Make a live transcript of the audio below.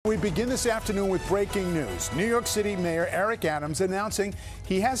begin this afternoon with breaking news. New York City Mayor Eric Adams announcing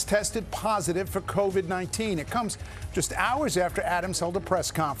he has tested positive for COVID-19. It comes just hours after Adams held a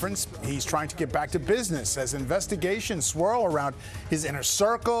press conference. He's trying to get back to business as investigations swirl around his inner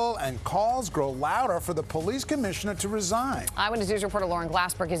circle and calls grow louder for the police commissioner to resign. Eyewitness News reporter Lauren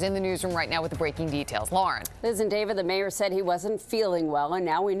Glassberg is in the newsroom right now with the breaking details. Lauren. Liz and David, the mayor said he wasn't feeling well, and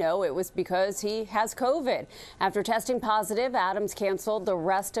now we know it was because he has COVID. After testing positive, Adams canceled the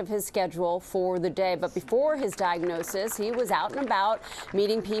rest of his schedule for the day. But before his diagnosis, he was out and about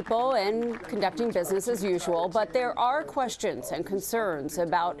meeting people and conducting business as usual. But there are questions and concerns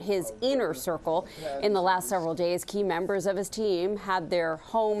about his inner circle. In the last several days, key members of his team had their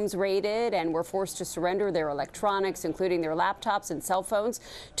homes raided and were forced to surrender their electronics, including their laptops and cell phones,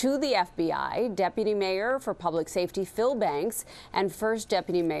 to the FBI. Deputy Mayor for Public Safety Phil Banks and First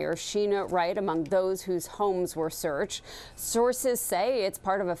Deputy Mayor Sheena Wright among those whose homes were searched. Sources say it's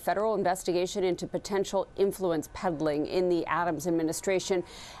part of a federal investigation into potential influence peddling in the Adams administration.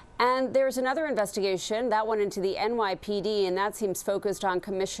 And there's another investigation, that one into the NYPD, and that seems focused on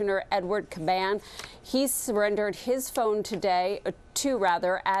Commissioner Edward Caban. He surrendered his phone today,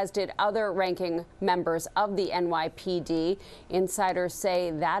 as did other ranking members of the NYPD. Insiders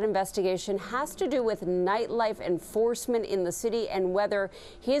say that investigation has to do with nightlife enforcement in the city and whether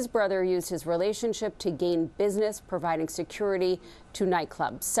his brother used his relationship to gain business, providing security to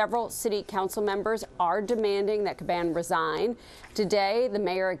nightclubs. Several city council members are demanding that Caban resign. Today, the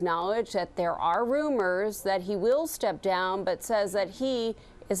mayor acknowledged that there are rumors that he will step down, but says that he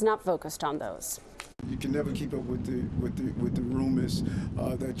is not focused on those. You can never keep up with the rumors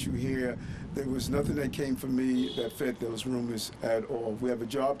that you hear. There was nothing that came from me that fed those rumors at all. We have a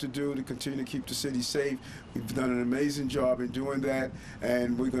job to do to continue to keep the city safe. We've done an amazing job in doing that,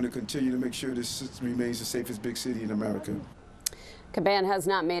 and we're going to continue to make sure this remains the safest big city in America. Caban has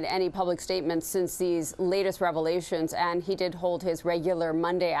not made any public statements since these latest revelations, and he did hold his regular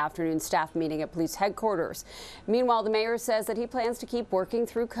Monday afternoon staff meeting at police headquarters. Meanwhile, the mayor says that he plans to keep working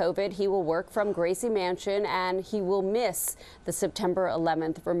through COVID. He will work from Gracie Mansion, and he will miss the September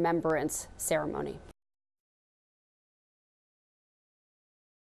 11th remembrance ceremony.